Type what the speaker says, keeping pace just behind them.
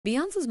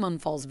Beyoncé's mom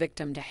falls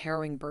victim to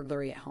harrowing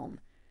burglary at home.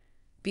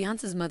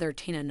 Beyoncé's mother,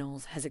 Tina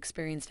Knowles, has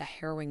experienced a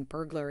harrowing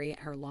burglary at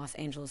her Los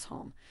Angeles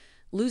home,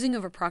 losing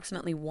of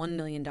approximately $1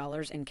 million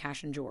in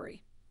cash and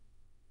jewelry.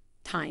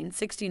 Tyne,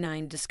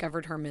 69,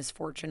 discovered her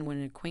misfortune when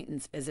an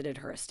acquaintance visited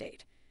her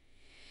estate.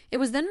 It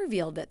was then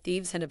revealed that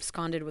thieves had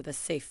absconded with a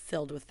safe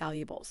filled with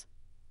valuables.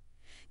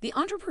 The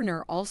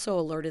entrepreneur also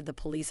alerted the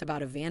police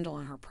about a vandal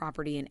on her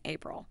property in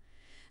April.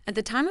 At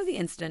the time of the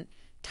incident,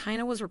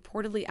 Tina was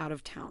reportedly out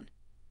of town.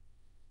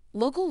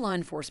 Local law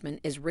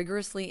enforcement is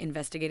rigorously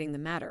investigating the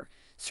matter,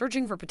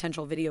 searching for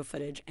potential video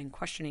footage and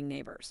questioning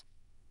neighbors.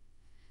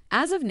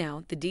 As of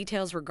now, the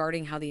details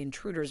regarding how the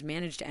intruders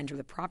managed to enter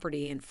the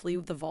property and flee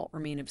with the vault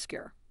remain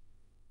obscure.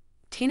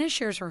 Tina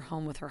shares her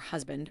home with her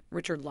husband,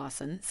 Richard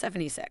Lawson,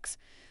 76.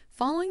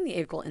 Following the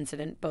April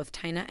incident, both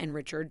Tina and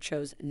Richard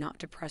chose not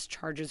to press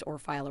charges or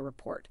file a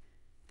report.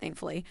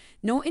 Thankfully,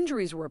 no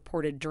injuries were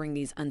reported during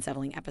these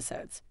unsettling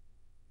episodes.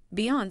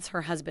 Beyoncé,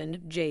 her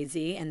husband,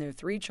 Jay-Z, and their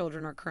 3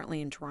 children are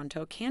currently in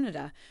Toronto,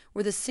 Canada,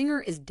 where the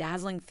singer is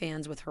dazzling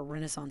fans with her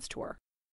Renaissance tour.